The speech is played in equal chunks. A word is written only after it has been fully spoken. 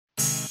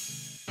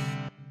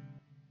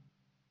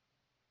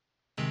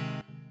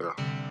Yeah.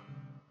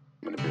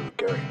 I'm in the bed with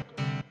Gary.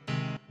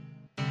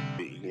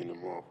 Big in the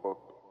motherfucker.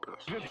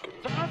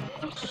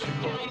 That's shit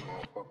on the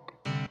motherfucker.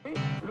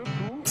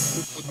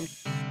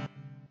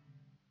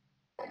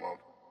 My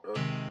motherfucker.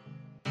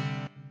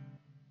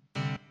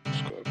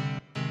 Let's go.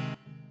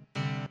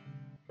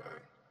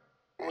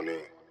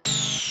 WantIn.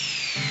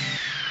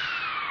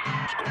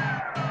 Let's go.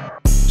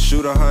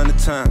 Shoot 100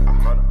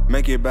 times,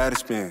 make your body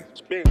spin.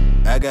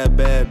 I got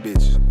bad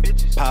bitches,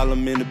 pile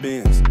them in the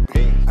bins.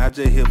 I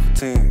just hit for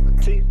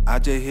 10, I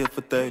just hit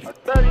for 30.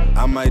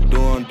 I might do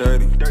them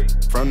dirty,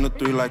 from the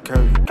 3 like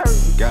Curry.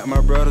 Got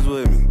my brothers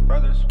with me,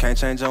 can't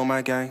change on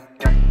my gang.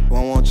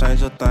 Won't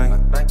change a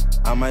thing,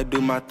 I might do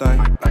my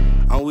thing.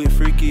 I'm with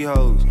freaky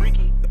hoes,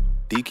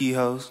 deaky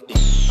hoes.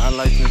 I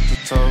like to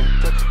toe,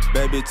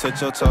 baby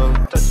touch your toe.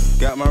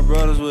 Got my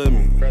brothers with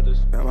me,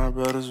 got my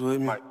brothers with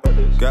me.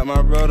 Got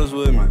my brothers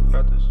with me,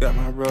 got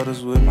my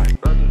brothers with me.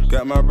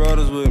 Got my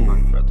brothers with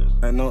me,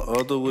 ain't no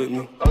other with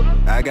me.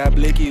 I got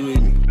Blicky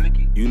with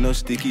me, you know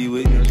Sticky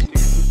with me.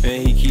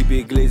 And he keep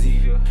it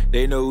glizzy,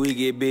 they know we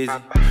get busy.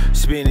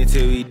 Spinning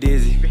till we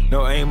dizzy,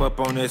 no aim up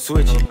on that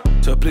switching.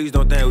 So please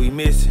don't think we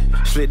missing.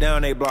 Slid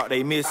down they block,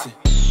 they missing.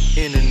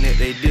 Internet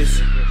they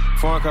dissing,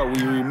 phone call we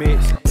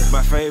remixing.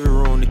 My favorite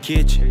room, the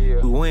kitchen,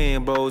 we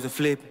win bowls and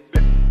flipping.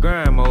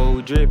 Grind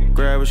mode, drippin',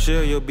 grab a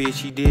shell, your bitch,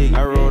 he dig.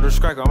 I roll the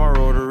strike, I'm a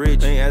roll the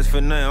rich. Ain't ask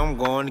for nothing, I'm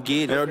going to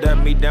get it. Don't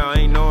doubt me down,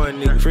 ain't knowing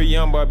nigga. Free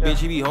young boy, bitch,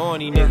 he be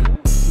horny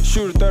nigga.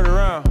 Shoot a 30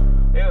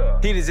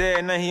 round, hit his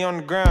ass, now he on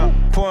the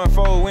ground. Pouring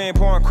forward, we ain't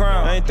pouring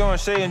crown. I ain't throwing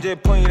shade, I'm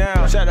just putting you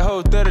down. Shot the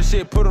whole 30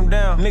 shit, put him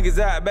down. Niggas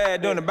out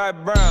bad doing the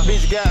Bobby Brown.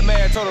 Bitch got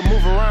mad, told her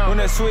move around. When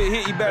that switch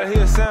hit, you better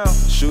hear a sound.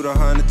 Shoot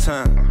 100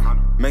 times,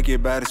 make your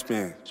body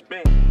spin.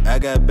 I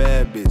got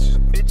bad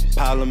bitches,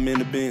 pile them in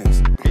the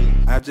bins.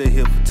 I just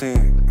hit for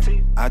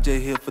 10, I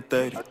just hit for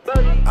 30.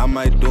 I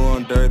might do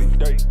them dirty,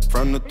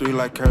 from the 3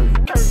 like Curry.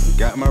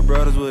 Got my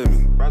brothers with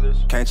me,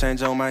 can't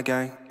change on my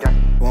gang.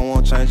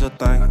 Won't change a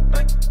thing,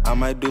 I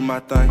might do my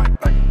thing.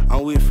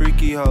 I'm with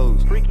freaky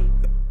hoes,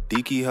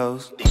 deaky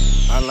hoes.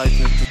 I like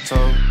to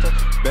toe,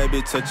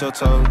 baby touch your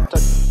toe.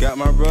 Got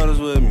my brothers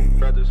with me,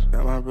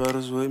 got my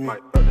brothers with me.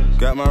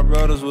 Got my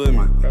brothers with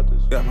me,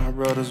 got my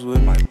brothers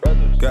with me.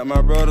 Got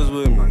my brothers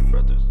with me,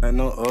 ain't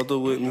no other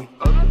with me.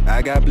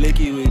 I got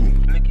Blicky with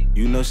me,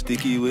 you know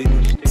Sticky with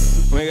me.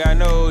 We ain't got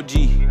no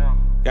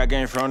OG, got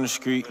game from the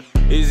street.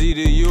 It's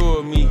either you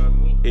or me,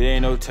 it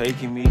ain't no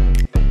taking me.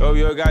 Oh,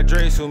 yo, got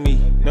Drace with me,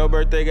 no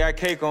birthday, got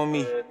cake on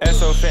me. Ass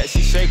so fat, she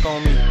shake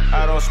on me.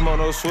 I don't smoke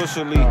no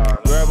Swisher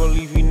leaf. Grab a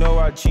leaf, you know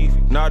I chief.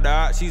 Not the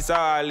hot, she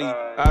solidly.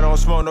 I don't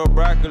smoke no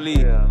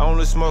broccoli,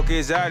 only smoke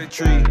exotic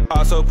tree.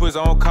 Also puts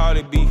on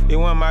Cardi beef. It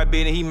wasn't my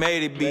business, he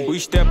made it be. We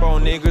step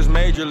on niggas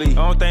majorly.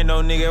 I don't think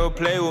no nigga ever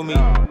play with me.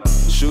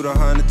 Shoot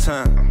 100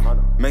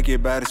 times, make your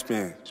body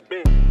spin.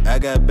 I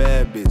got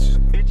bad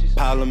bitches,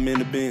 pile them in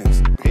the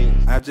bins.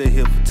 I just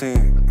hit for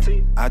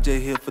 10, I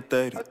just hit for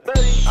 30.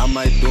 I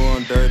might do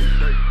them dirty,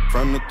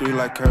 from the 3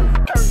 like Curry.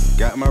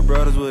 Got my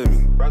brothers with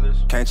me,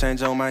 can't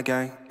change on my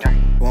gang.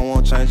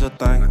 Won't change a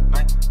thing,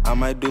 I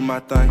might do my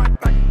thing.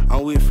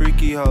 I'm with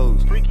freaky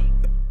hoes,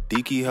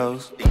 deaky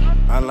hoes.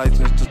 I like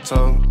to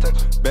toe,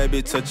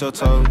 baby touch your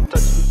toe.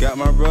 Got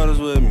my brothers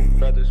with me,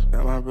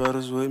 got my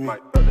brothers with me.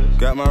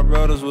 Got my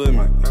brothers with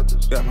me,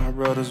 got my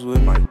brothers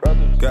with me.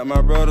 Got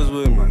my brothers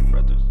with me,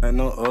 ain't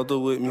no other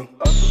with me.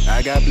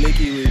 I got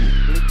Blicky with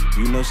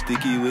me, you know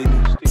Sticky with me.